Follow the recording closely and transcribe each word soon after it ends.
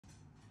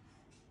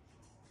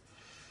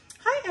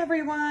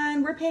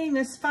everyone. We're painting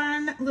this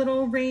fun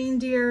little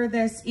reindeer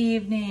this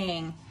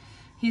evening.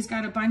 He's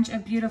got a bunch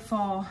of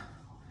beautiful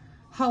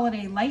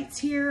holiday lights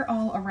here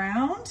all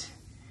around,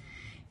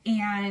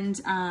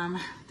 and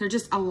they're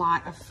just a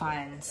lot of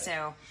fun.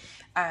 So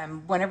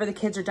whenever the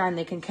kids are done,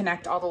 they can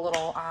connect all the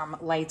little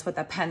lights with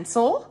a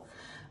pencil.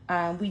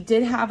 We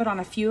did have it on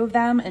a few of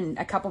them, and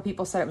a couple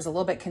people said it was a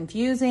little bit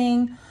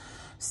confusing.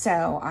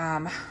 So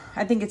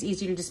I think it's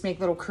easy to just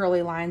make little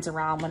curly lines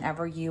around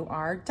whenever you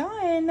are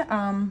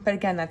done. But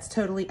again, that's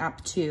totally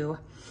up to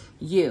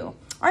you.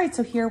 All right,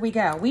 so here we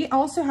go. We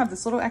also have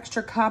this little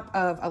extra cup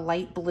of a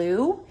light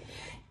blue,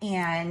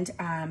 and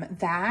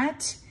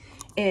that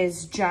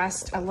is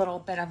just a little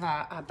bit of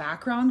a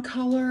background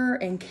color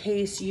in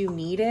case you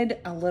needed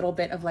a little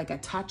bit of like a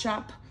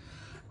touch-up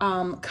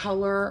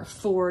color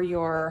for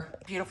your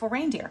beautiful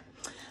reindeer.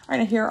 All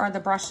right, here are the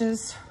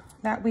brushes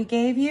that we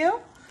gave you.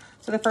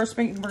 So the first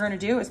thing we're gonna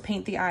do is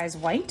paint the eyes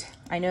white.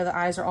 I know the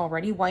eyes are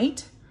already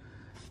white,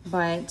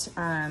 but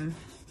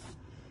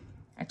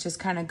it's just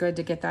kind of good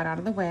to get that out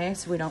of the way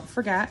so we don't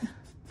forget.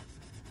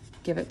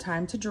 Give it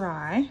time to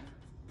dry.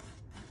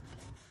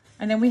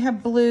 And then we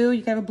have blue.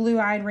 You can have a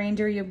blue-eyed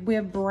reindeer. We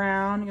have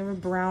brown. You have a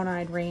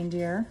brown-eyed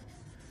reindeer.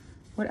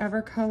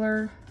 Whatever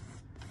color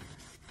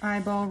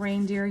eyeball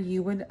reindeer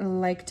you would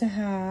like to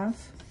have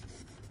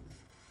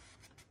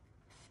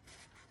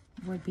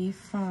would be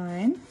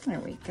fine. There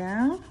we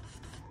go.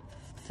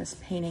 Just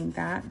painting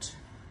that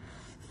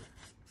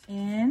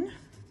in.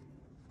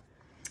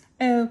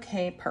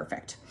 Okay,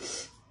 perfect.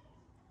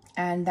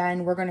 And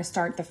then we're gonna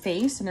start the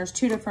face, and there's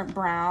two different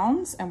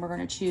browns, and we're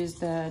gonna choose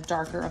the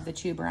darker of the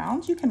two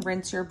browns. You can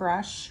rinse your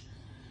brush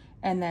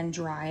and then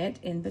dry it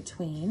in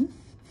between.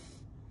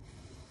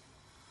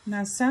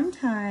 Now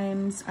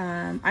sometimes,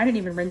 I didn't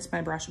even rinse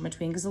my brush in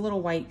between because a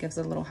little white gives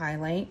it a little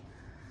highlight.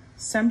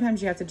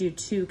 Sometimes you have to do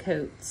 2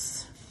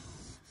 coats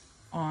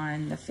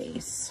on the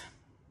face.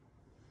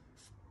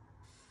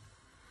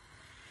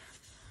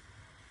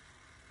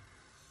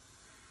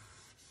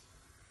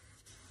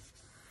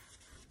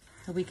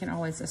 So we can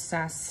always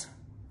assess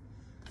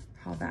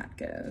how that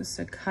goes.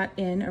 So cut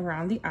in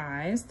around the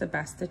eyes the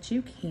best that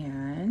you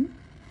can.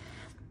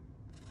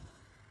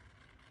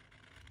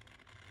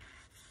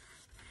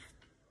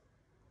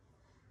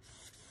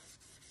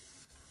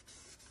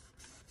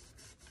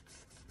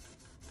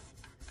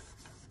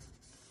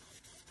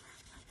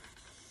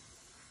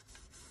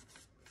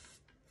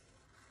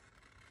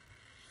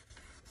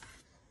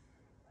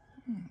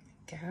 There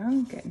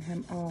we go, getting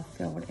him all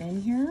filled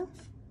in here.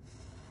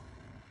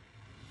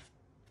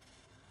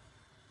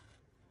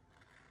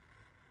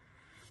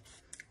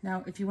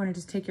 Now, if you want to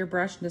just take your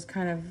brush and just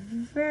kind of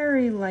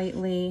very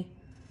lightly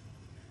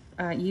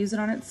use it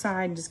on its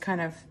side and just kind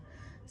of,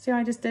 see how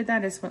I just did that?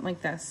 I just went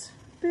like this,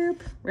 boop,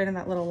 right in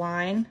that little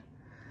line.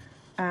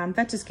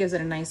 That just gives it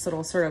a nice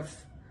little sort of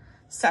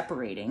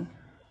separating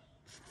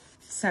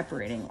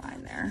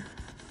line there.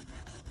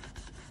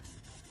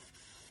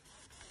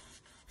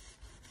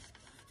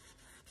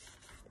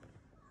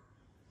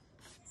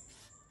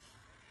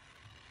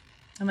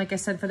 And like I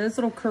said, for those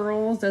little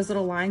curls, those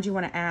little lines you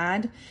want to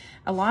add,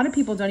 a lot of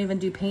people don't even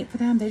do paint for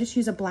them. They just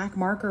use a black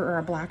marker or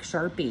a black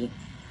Sharpie.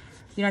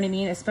 You know what I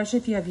mean? Especially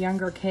if you have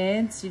younger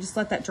kids, you just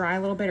let that dry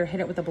a little bit or hit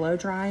it with a blow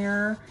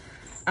dryer.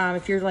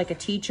 If you're like a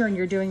teacher and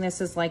you're doing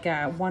this as like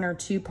a 1 or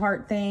 2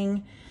 part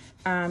thing,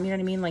 you know what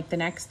I mean? Like the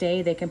next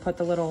day they can put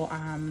the little,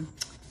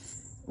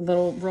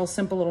 real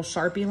simple little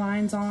Sharpie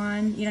lines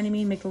on, you know what I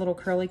mean? Make a little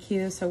curly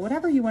cue. So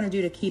whatever you want to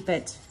do to keep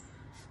it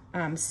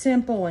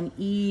simple and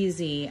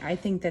easy, I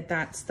think that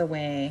that's the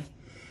way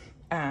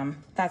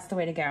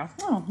to go.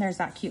 Oh, there's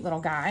that cute little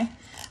guy.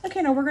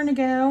 Okay, now we're gonna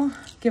go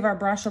give our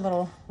brush a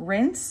little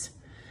rinse,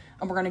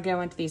 and we're gonna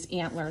go into these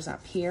antlers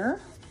up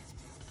here.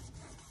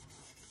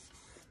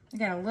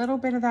 Again, a little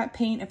bit of that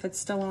paint, if it's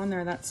still on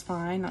there, that's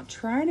fine. I'll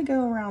try to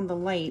go around the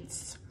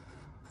lights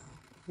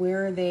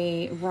where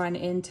they run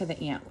into the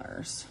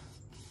antlers.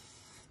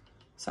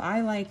 So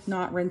I like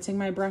not rinsing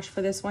my brush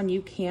for this one.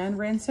 You can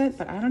rinse it,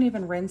 but I don't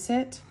even rinse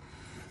it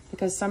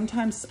because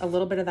sometimes a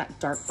little bit of that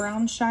dark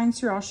brown shines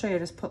through. I'll show you,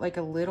 just put like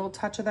a little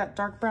touch of that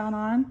dark brown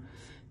on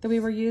that we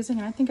were using,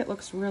 and I think it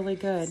looks really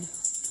good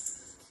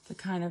to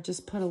kind of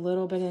just put a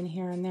little bit in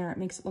here and there. It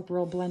makes it look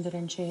real blended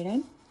and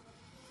shaded.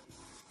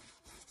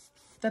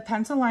 The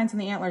pencil lines in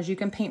the antlers, you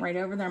can paint right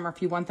over them, or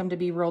if you want them to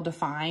be real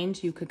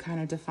defined, you could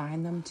kind of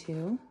define them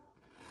too.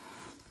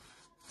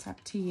 It's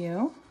up to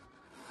you.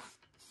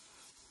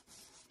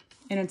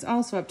 And it's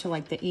also up to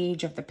like the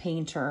age of the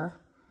painter,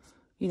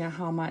 you know,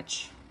 how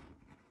much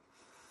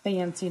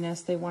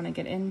fanciness they want to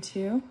get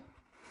into.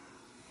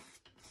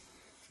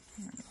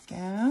 There we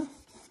go.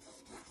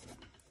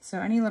 So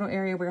any little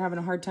area where you're having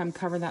a hard time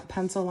covering that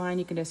pencil line,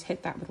 you can just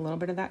hit that with a little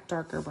bit of that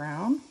darker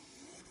brown.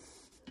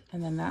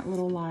 And then that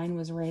little line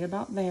was right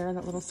about there,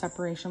 that little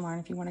separation line,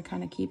 if you want to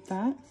kind of keep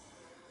that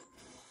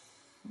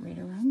right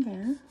around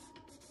there.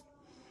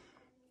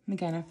 And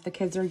again, if the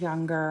kids are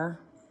younger,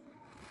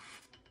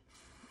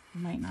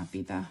 it might not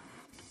be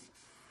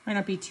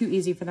too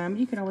easy for them.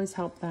 You could always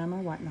help them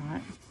or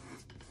whatnot.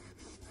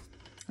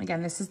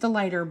 Again, this is the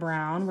lighter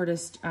brown. We're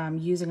just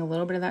using a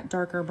little bit of that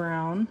darker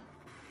brown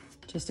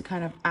just to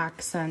kind of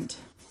accent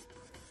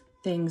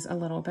things a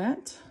little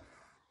bit.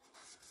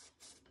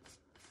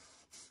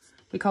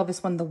 We call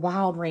this one the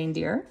wild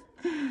reindeer.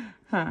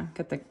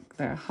 Got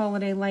the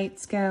holiday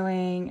lights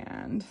going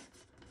and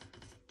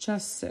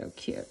just so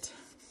cute.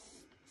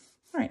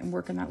 All right, I'm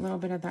working that little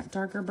bit of that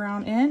darker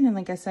brown in. And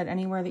like I said,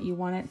 anywhere that you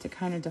want it to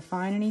kind of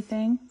define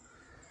anything,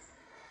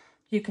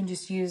 you can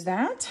just use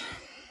that.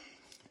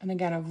 And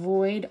again,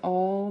 avoid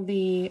all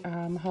the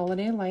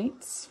holiday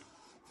lights.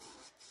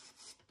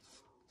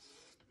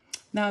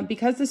 Now,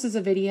 because this is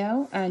a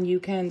video and you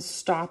can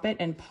stop it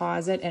and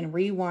pause it and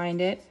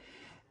rewind it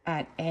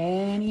at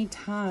any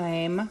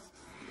time,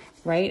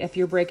 right? If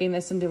you're breaking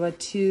this into a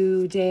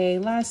 2-day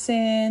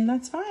lesson,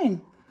 that's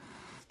fine.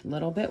 A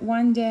little bit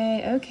one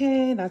day,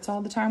 okay, that's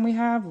all the time we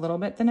have. A little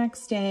bit the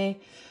next day.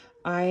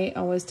 I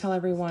always tell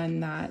everyone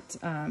that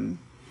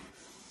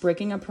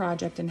breaking a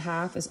project in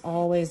half is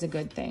always a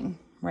good thing,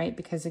 right?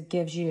 Because it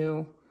gives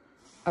you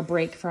a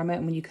break from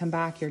it. When you come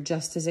back, you're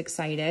just as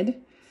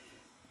excited.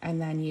 And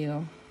then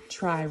you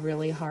try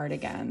really hard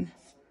again.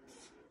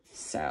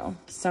 So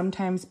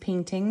sometimes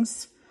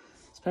paintings,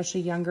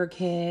 especially younger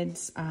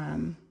kids,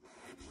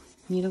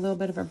 need a little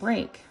bit of a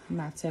break, and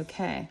that's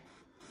okay.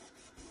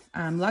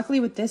 Luckily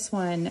with this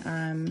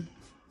one,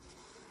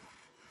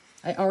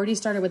 I already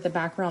started with the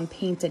background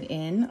painted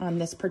in on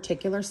this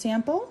particular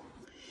sample,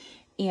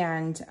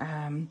 and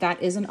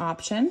that is an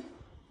option.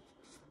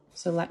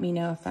 So let me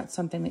know if that's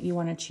something that you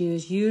want to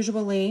choose.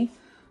 Usually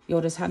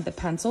you'll just have the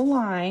pencil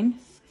line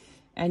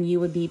and you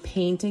would be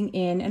painting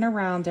in and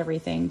around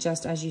everything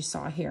just as you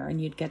saw here,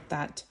 and you'd get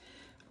that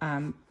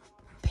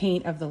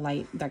paint of the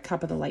light, that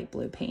cup of the light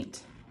blue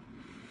paint.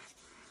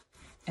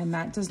 And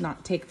that does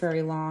not take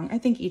very long. I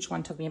think each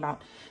one took me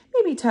about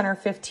maybe 10 or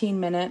 15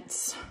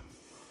 minutes.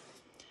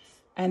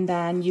 And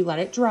then you let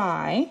it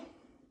dry,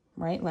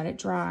 right? Let it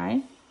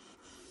dry.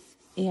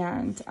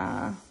 And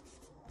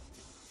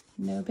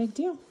no big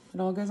deal. It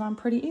all goes on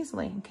pretty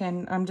easily. Okay,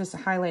 and I'm just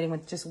highlighting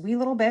with just wee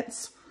little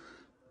bits.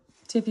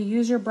 So if you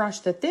use your brush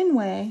the thin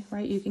way,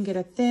 right, you can get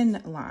a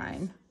thin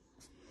line.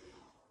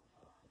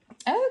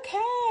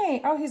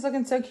 Okay. Oh, he's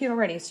looking so cute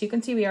already. So you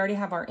can see we already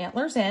have our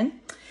antlers in.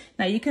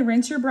 Now you can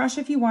rinse your brush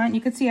if you want.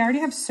 You can see I already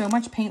have so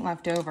much paint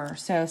left over.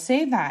 So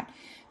save that.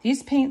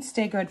 These paints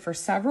stay good for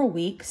several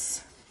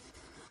weeks.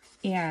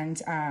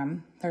 And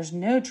there's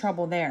no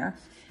trouble there.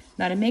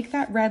 Now to make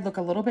that red look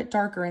a little bit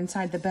darker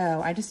inside the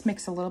bow, I just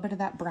mix a little bit of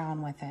that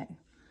brown with it.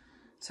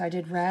 So I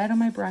did red on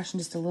my brush and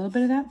just a little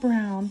bit of that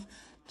brown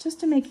just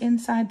to make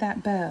inside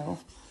that bow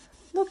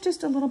look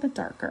just a little bit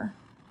darker.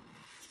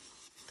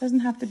 Doesn't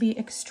have to be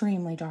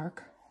extremely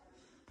dark.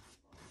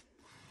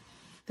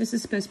 This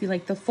is supposed to be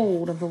like the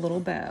fold of the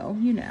little bow,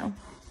 you know.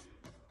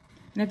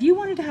 And if you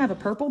wanted to have a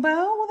purple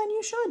bow, well then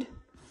you should,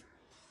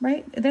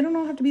 right? They don't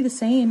all have to be the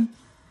same.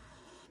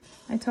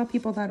 I tell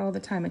people that all the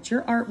time. It's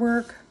your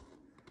artwork.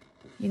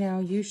 You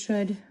know, you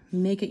should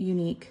make it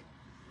unique.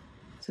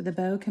 So the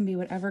bow can be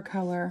whatever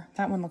color.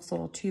 That one looks a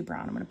little too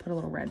brown. I'm going to put a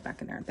little red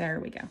back in there. There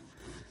we go.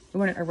 We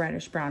want it a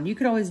reddish brown. You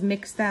could always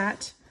mix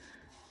that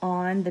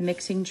on the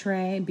mixing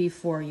tray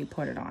before you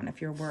put it on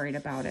if you're worried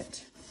about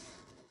it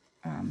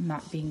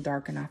not being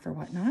dark enough or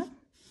whatnot.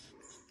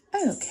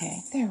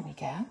 Okay, there we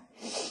go.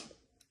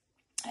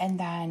 And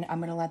then I'm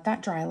going to let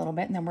that dry a little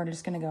bit, and then we're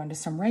just going to go into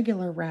some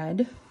regular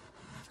red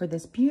for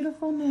this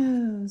beautiful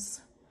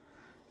nose.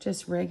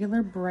 Just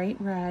regular bright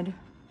red.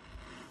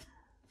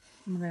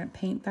 I'm going to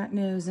paint that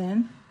nose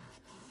in.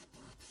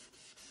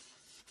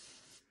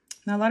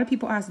 Now, a lot of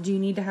people ask, do you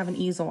need to have an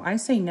easel? I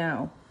say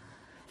no.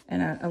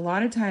 And a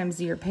lot of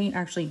times your paint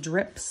actually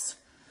drips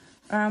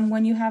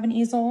when you have an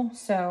easel.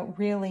 So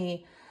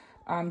really,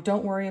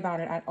 don't worry about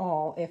it at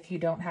all if you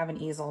don't have an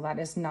easel. That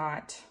is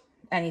not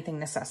anything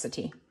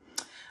necessity.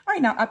 All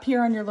right, now up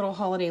here on your little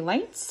holiday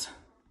lights,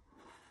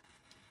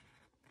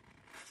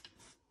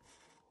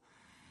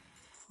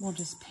 we'll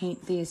just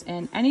paint these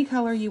in any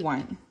color you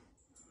want.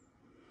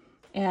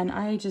 And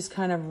I just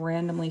kind of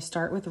randomly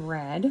start with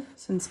red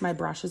since my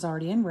brush is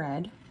already in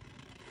red.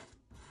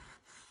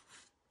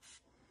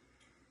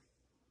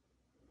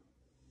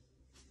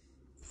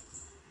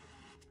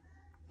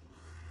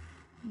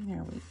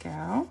 There we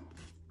go.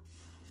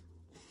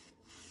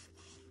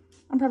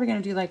 I'm probably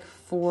going to do like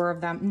 4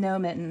 of them. No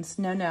mittens.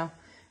 No, no.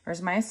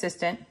 There's my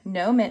assistant.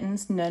 No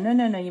mittens. No, no,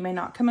 no, no. You may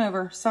not come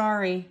over.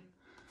 Sorry.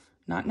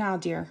 Not now,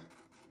 dear.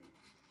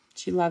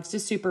 She loves to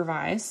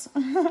supervise.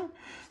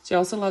 She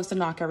also loves to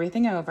knock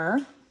everything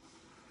over.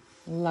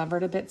 Love her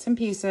to bits and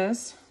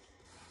pieces.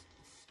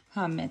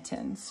 Huh,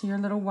 Mittens? You're a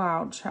little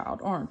wild child,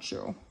 aren't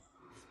you?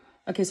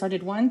 Okay, so I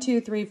did 1,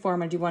 2, 3, 4. I'm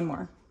going to do one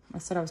more. I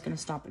said I was going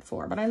to stop at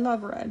 4, but I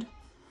love red.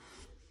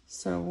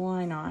 So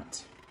why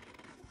not?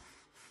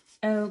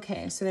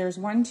 Okay, so there's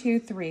 1, 2,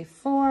 3,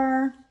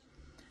 4.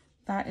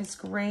 That is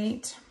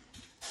great.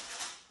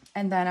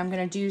 And then I'm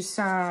going to do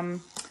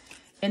some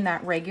in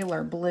that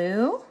regular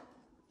blue,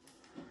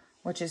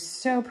 which is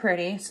so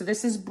pretty. So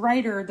this is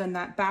brighter than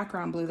that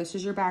background blue. This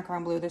is your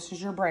background blue. This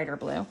is your brighter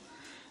blue.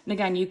 And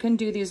again, you can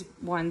do these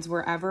ones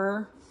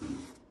wherever,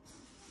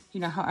 you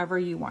know, however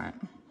you want.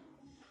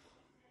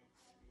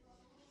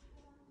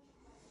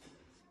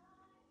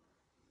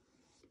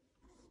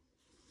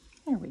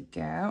 There we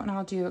go. And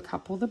I'll do a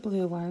couple of the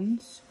blue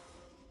ones.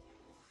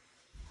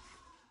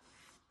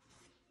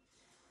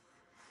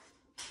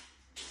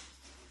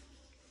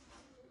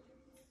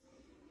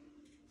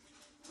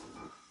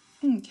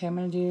 Okay, I'm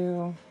going to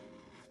do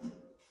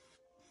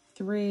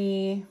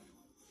 3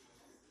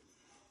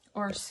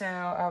 or so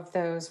of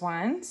those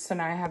ones. So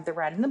now I have the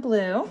red and the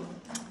blue.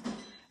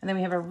 And then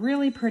we have a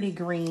really pretty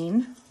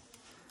green.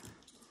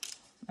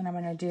 And I'm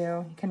going to do,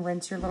 you can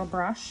rinse your little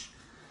brush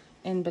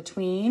in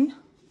between.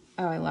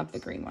 Oh, I love the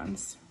green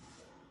ones.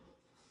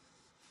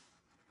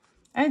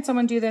 I had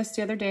someone do this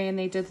the other day and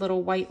they did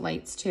little white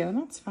lights too. And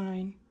that's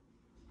fine.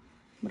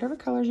 Whatever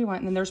colors you want.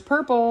 And then there's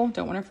purple.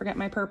 Don't want to forget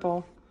my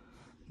purple.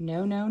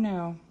 No, no,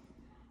 no.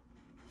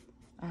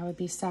 I would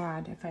be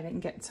sad if I didn't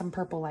get some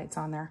purple lights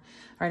on there.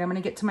 All right, I'm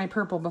going to get to my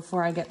purple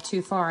before I get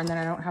too far and then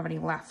I don't have any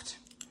left.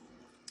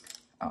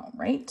 All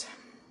right.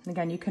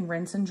 Again, you can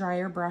rinse and dry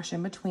your brush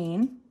in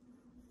between.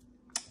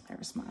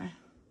 There's my,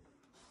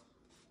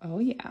 oh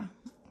yeah.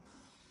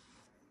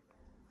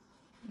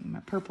 My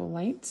purple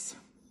lights.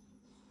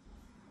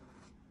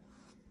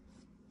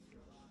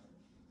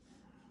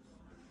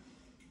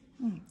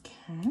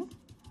 Okay.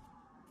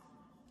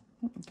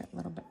 Got a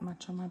little bit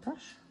much on my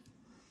brush.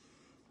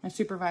 My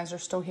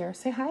supervisor's still here.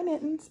 Say hi,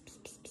 Mittens. Psst,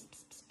 psst, psst,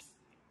 psst, psst.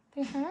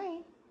 Say hi.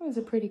 That was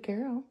a pretty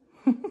girl.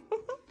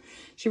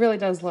 She really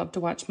does love to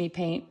watch me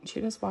paint.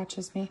 She just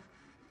watches me.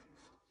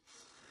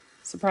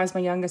 Surprised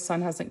my youngest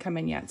son hasn't come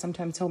in yet.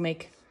 Sometimes he'll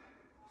make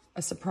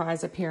a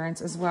surprise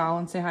appearance as well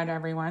and say hi to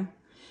everyone.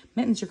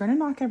 Mittens, you're going to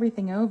knock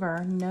everything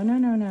over. No, no,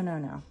 no, no, no,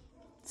 no.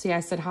 See, I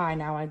said hi.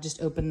 Now I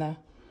just opened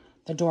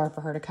the door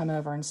for her to come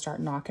over and start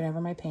knocking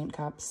over my paint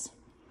cups.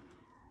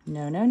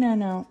 No, no, no,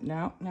 no,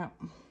 no, no.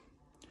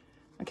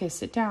 Okay,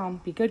 sit down.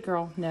 Be good,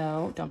 girl.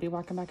 No, don't be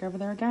walking back over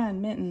there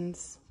again.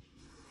 Mittens.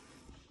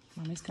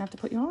 Mommy's gonna have to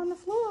put you on the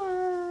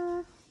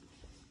floor.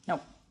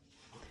 No.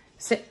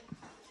 Sit.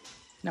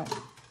 No.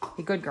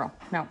 Be good, girl.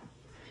 No.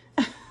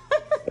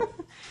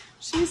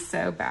 She's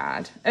so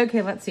bad.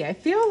 Okay, let's see. I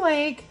feel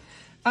like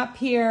up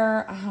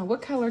here,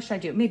 what color should I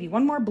do? Maybe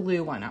one more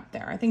blue one up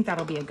there. I think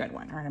that'll be a good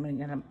one. All right, I'm gonna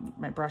get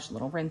my brush a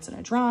little rinse and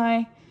a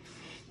dry.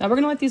 Now we're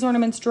gonna let these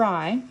ornaments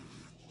dry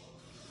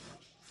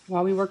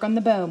while we work on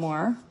the bow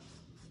more.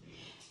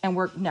 And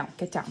work, no,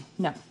 get down,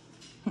 no.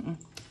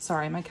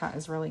 Sorry, my cat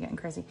is really getting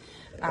crazy.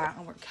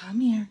 Come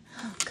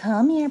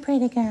here,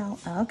 pretty girl.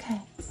 Okay,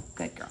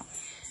 good girl.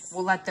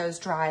 We'll let those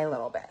dry a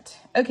little bit.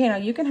 Okay, now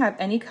you can have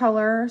any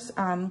colors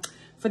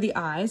for the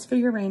eyes for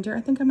your reindeer.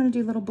 I think I'm gonna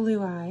do little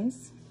blue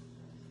eyes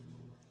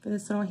for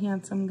this little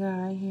handsome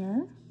guy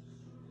here.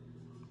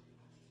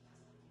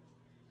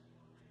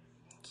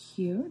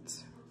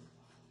 Cute.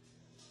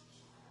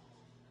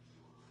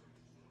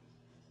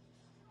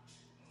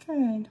 Good.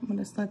 I'm going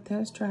to just let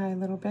those dry a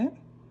little bit.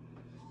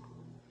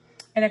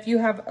 And if you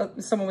have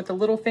someone with a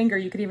little finger,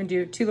 you could even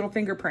do 2 little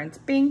fingerprints.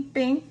 Bing,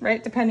 bing,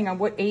 right? Depending on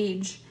what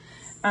age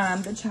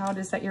the child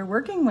is that you're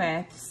working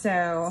with.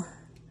 So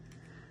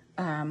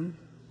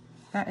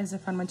that is a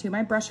fun one too.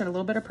 My brush had a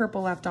little bit of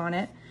purple left on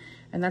it.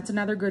 And that's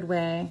another good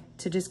way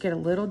to just get a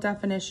little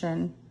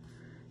definition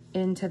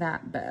into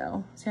that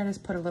bow. So I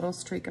just put a little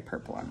streak of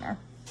purple on there.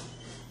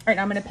 All right,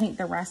 now I'm going to paint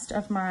the rest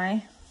of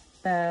my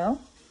bow.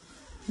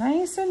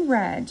 Nice and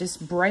red,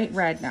 just bright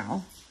red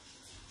now.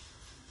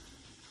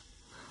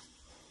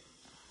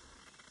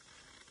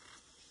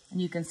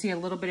 And you can see a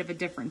little bit of a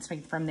difference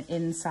from the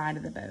inside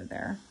of the bow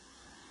there.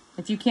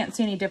 If you can't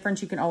see any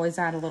difference, you can always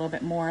add a little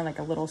bit more, like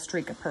a little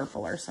streak of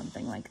purple or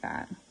something like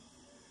that.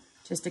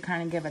 Just to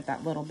kind of give it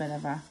that little bit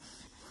of a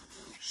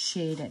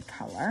shaded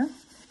color.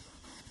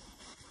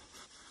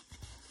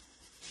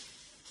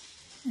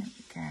 There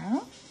we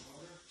go.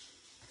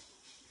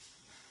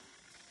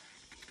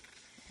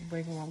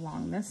 Wiggle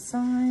along this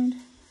side.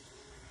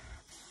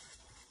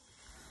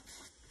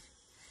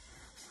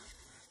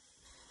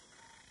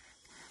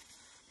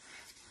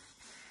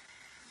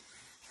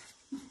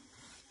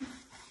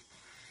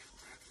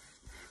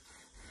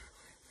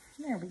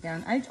 There we go.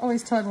 And I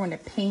always tell everyone to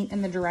paint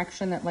in the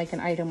direction that like an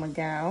item would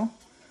go.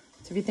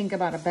 So if you think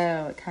about a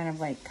bow, it kind of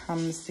like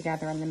comes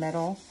together in the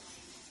middle.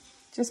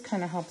 Just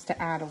kind of helps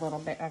to add a little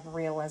bit of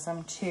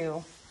realism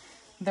to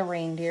the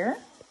reindeer.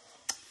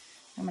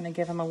 I'm going to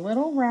give him a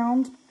little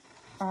round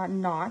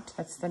knot.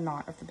 That's the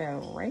knot of the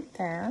bow right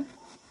there.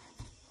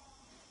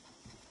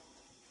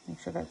 Make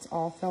sure that's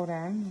all filled in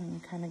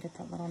and kind of get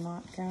that little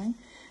knot going.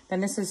 Then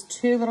this is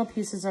 2 little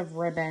pieces of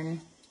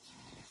ribbon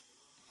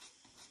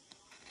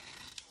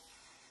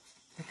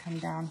that come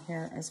down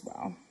here as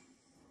well.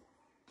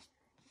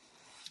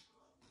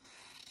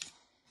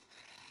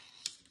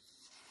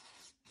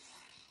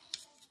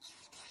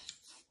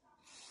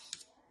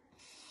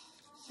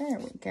 There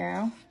we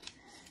go.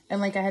 And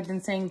like I had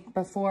been saying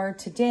before,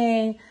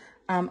 today,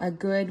 a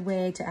good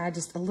way to add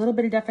just a little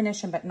bit of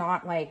definition, but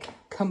not like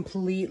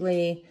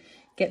completely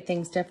get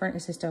things different,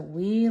 is just a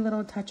wee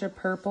little touch of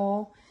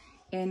purple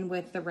in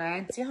with the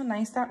red. See how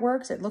nice that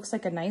works? It looks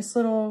like a nice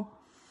little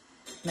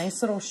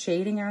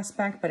shading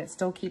aspect, but it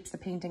still keeps the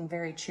painting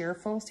very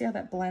cheerful. See how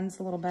that blends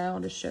a little bit? I'll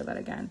just show that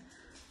again.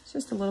 It's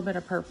just a little bit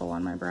of purple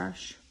on my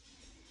brush.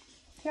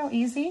 See how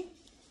easy?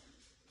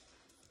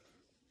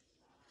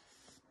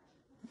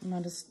 And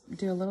I'll just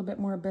do a little bit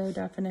more bow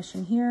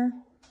definition here.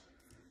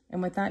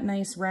 And with that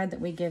nice red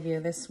that we give you,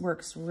 this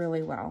works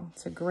really well.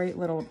 It's a great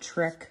little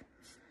trick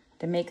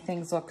to make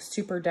things look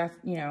super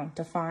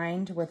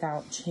defined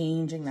without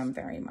changing them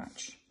very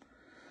much.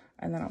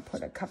 And then I'll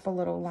put a couple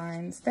little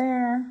lines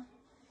there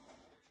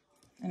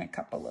and a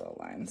couple little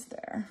lines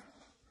there,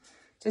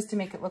 just to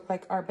make it look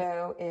like our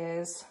bow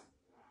is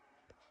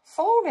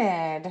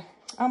folded.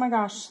 Oh my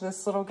gosh,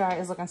 this little guy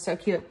is looking so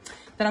cute.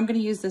 Then I'm gonna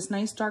use this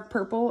nice dark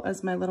purple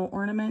as my little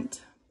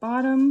ornament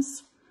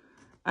bottoms.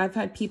 I've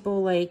had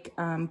people like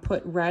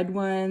put red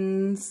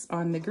ones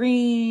on the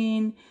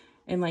green,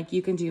 and like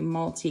you can do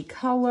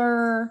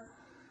multicolor.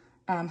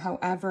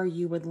 However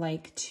you would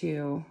like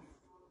to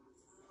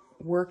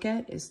work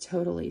it is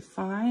totally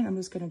fine. I'm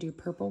just gonna do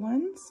purple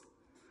ones.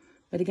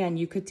 But again,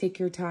 you could take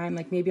your time,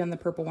 like maybe on the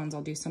purple ones,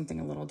 I'll do something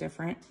a little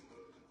different.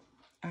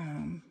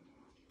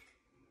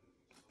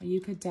 You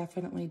could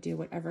definitely do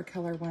whatever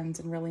color ones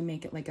and really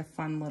make it like a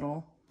fun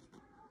little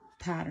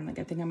pattern. Like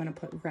I think I'm gonna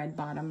put red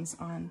bottoms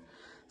on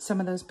some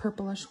of those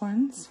purplish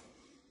ones.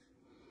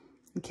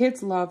 And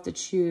kids love to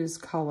choose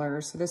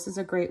colors, so this is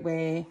a great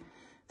way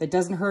that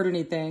doesn't hurt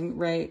anything,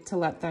 right, to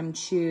let them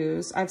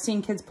choose. I've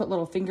seen kids put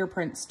little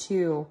fingerprints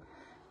too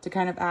to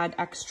kind of add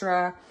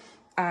extra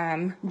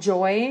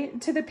joy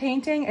to the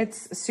painting.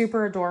 It's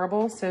super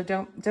adorable, so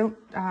don't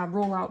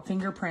rule out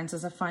fingerprints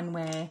as a fun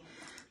way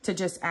to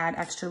just add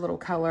extra little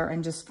color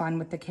and just fun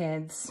with the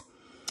kids.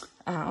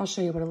 I'll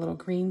show you what a little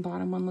green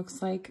bottom one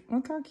looks like.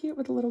 Look how cute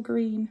with a little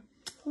green.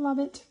 Love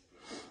it.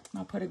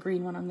 I'll put a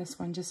green one on this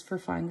one just for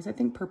fun, because I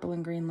think purple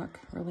and green look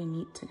really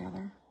neat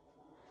together.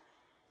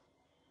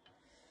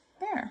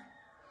 There.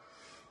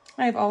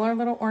 I have all our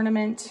little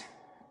ornament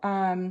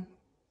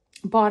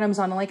bottoms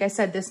on. Like I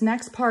said, this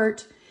next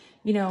part,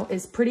 you know,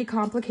 is pretty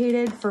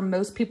complicated for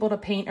most people to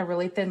paint a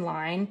really thin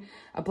line.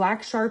 A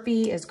black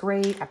Sharpie is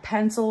great. A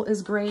pencil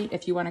is great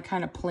if you want to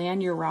kind of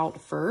plan your route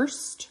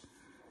first.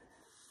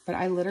 But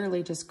I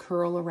literally just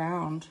curl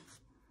around.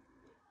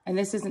 And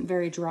this isn't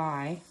very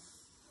dry,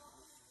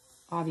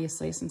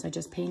 obviously, since I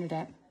just painted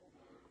it.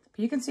 But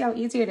you can see how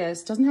easy it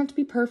is. It doesn't have to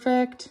be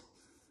perfect.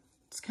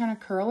 Just kind of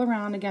curl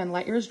around. Again,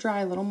 let yours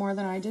dry a little more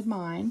than I did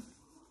mine.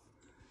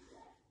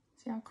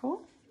 See how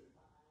cool?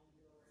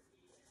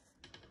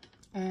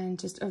 And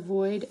just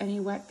avoid any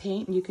wet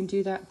paint. And you can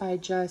do that by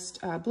just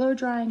blow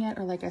drying it,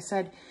 or like I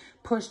said,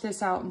 push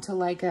this out into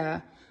like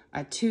a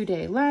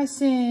 2-day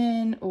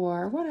lesson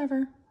or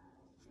whatever.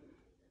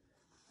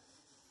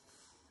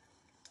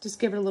 Just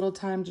give it a little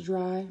time to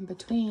dry in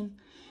between,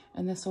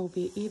 and this will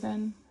be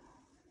even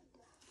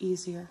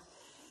easier.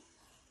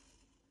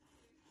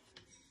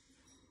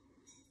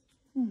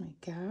 There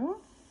we go.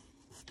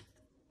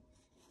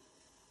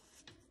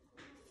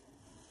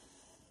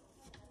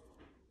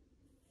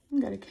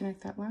 Got to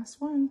connect that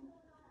last one.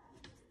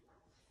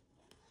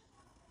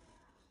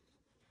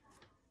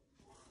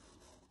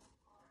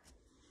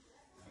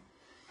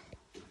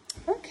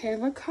 Okay,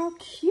 look how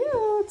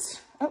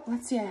cute. Oh,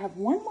 let's see, I have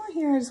one more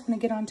here. I just want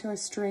to get onto a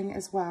string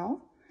as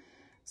well.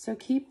 So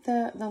keep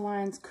the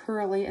lines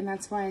curly, and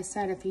that's why I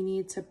said if you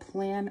need to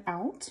plan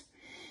out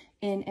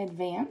in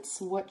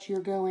advance what you're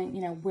going,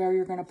 you know, where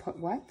you're going to put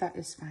what, that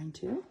is fine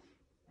too.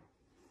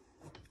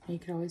 You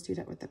could always do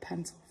that with the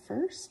pencil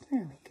first.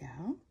 There we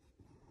go.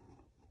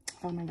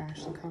 Oh my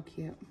gosh, look how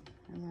cute.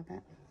 I love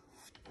it.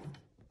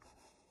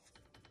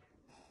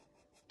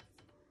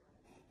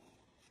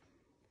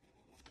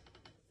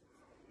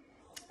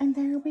 And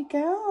there we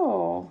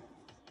go.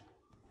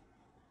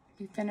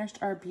 We finished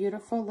our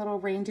beautiful little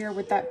reindeer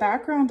with that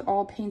background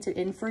all painted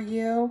in for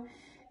you.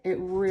 It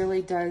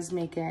really does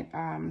make it,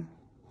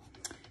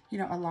 you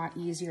know, a lot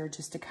easier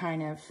just to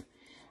kind of,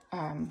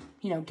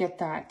 you know, get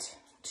that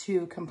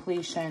to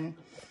completion,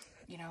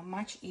 you know,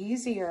 much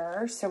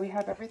easier. So we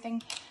have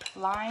everything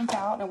lined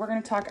out, and we're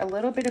going to talk a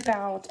little bit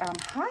about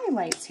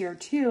highlights here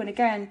too. And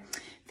again,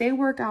 they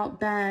work out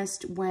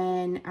best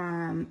when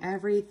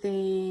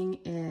everything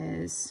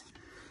is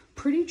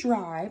pretty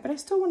dry, but I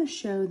still want to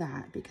show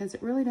that because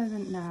it really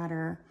doesn't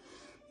matter.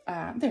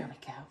 There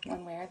we go,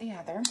 one way or the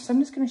other. So I'm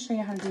just going to show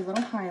you how to do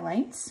little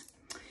highlights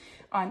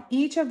on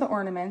each of the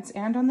ornaments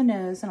and on the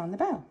nose and on the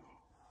bow.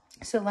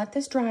 So let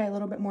this dry a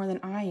little bit more than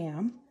I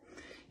am.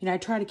 You know, I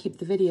try to keep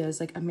the videos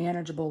like a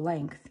manageable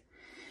length.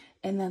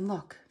 And then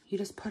look, you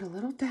just put a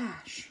little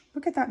dash.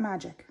 Look at that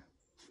magic.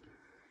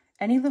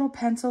 Any little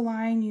pencil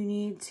line you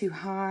need to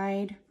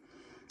hide.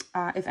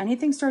 If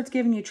anything starts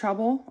giving you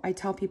trouble, I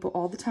tell people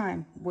all the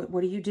time, what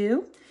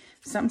do?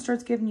 If something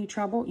starts giving you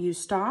trouble, you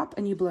stop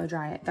and you blow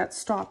dry it. That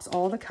stops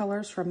all the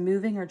colors from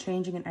moving or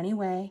changing in any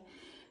way.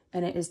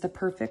 And it is the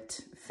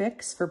perfect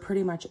fix for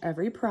pretty much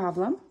every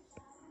problem.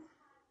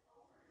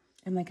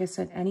 And like I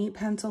said, any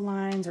pencil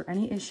lines or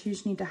any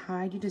issues you need to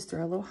hide, you just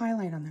throw a little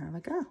highlight on there.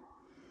 Like, oh,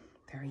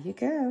 There you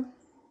go.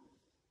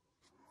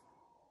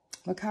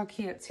 Look how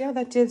cute. See how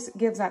that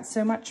gives that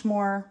so much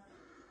more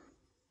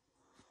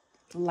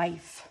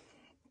life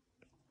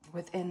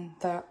within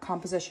the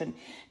composition.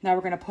 Now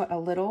we're going to put a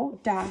little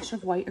dash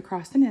of white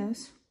across the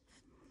nose.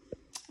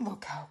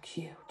 Look how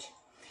cute.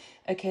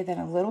 Okay, then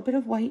a little bit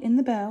of white in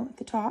the bow at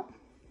the top.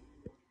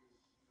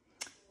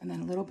 And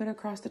then a little bit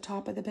across the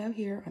top of the bow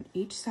here on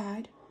each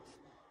side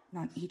and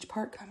on each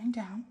part coming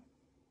down.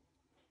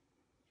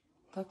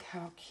 Look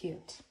how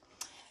cute.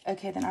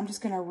 Okay, then I'm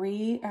just going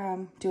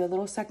to do a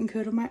little second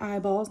coat of my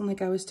eyeballs. And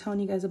like I was telling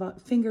you guys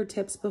about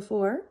fingertips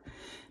before,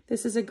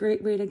 this is a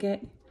great way to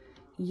get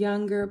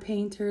younger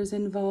painters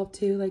involved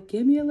too. Like,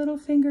 give me a little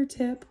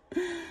fingertip,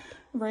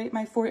 right?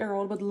 My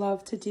 4-year-old would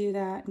love to do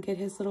that and get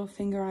his little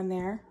finger on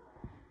there.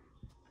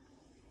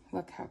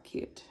 Look how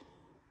cute.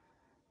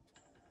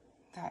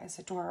 That is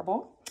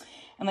adorable.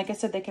 And like I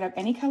said, they could have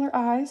any color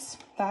eyes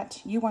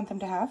that you want them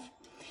to have.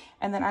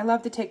 And then I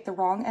love to take the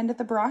wrong end of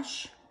the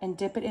brush and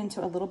dip it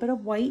into a little bit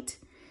of white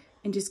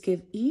and just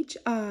give each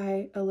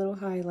eye a little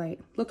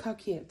highlight. Look how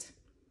cute.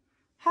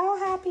 How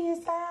happy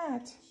is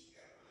that?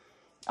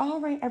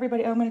 All right,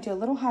 everybody, I'm going to do a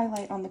little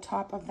highlight on the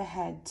top of the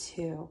head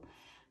too,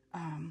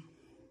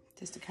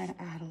 just to kind of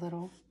add a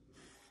little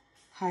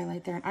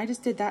highlight there. And I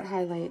just did that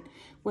highlight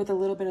with a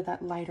little bit of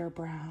that lighter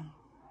brown.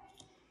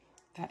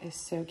 That is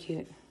so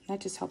cute. That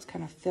just helps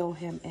kind of fill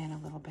him in a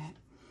little bit.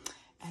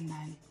 And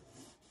then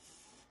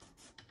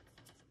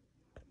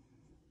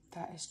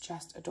that is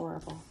just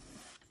adorable.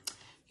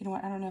 You know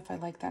what? I don't know if I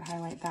like that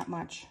highlight that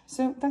much.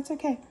 So that's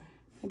okay.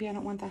 Maybe I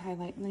don't want that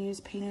highlight. I'm going to use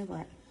paint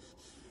over it.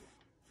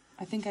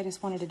 I think I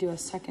just wanted to do a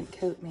second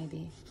coat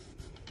maybe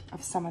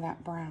of some of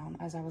that brown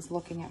as I was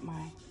looking at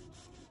my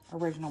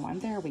original one.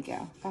 There we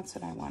go. That's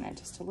what I wanted.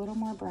 Just a little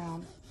more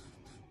brown.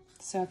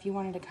 So if you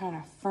wanted to kind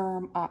of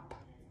firm up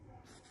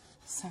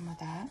some of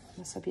that,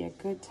 this will be a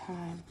good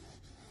time.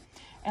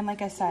 And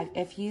like I said,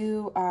 if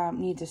you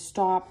need to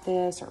stop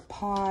this or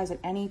pause at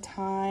any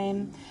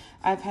time,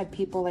 I've had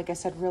people, like I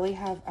said, really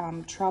have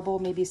trouble.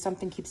 Maybe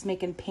something keeps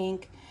making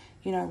pink,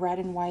 you know, red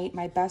and white.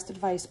 My best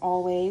advice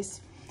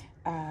always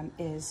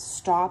is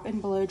stop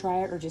and blow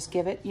dry it, or just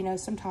give it, you know,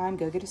 some time.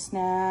 Go get a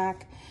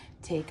snack,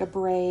 take a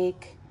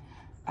break.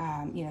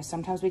 You know,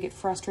 sometimes we get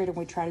frustrated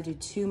when we try to do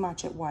too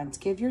much at once.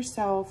 Give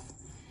yourself,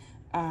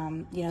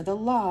 you know, the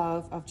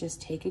love of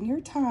just taking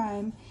your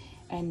time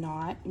and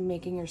not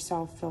making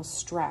yourself feel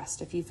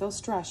stressed. If you feel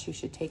stressed, you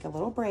should take a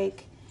little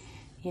break,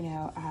 you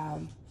know,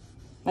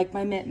 like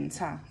my Mittens,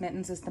 huh?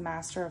 Mittens is the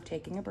master of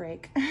taking a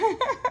break.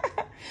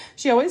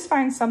 She always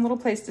finds some little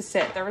place to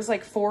sit. There was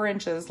like 4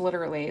 inches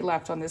literally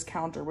left on this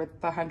counter with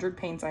the 100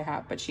 paints I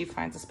have, but she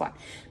finds a spot.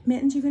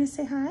 Mittens, you gonna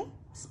say hi?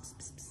 Psst, psst,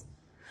 psst, psst.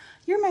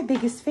 You're my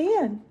biggest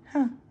fan,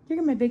 huh?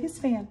 You're my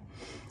biggest fan.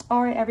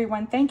 All right,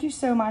 everyone, thank you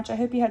so much. I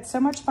hope you had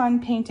so much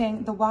fun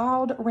painting the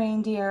wild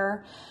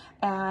reindeer.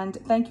 And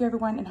thank you,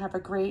 everyone, and have a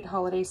great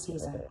holiday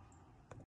season.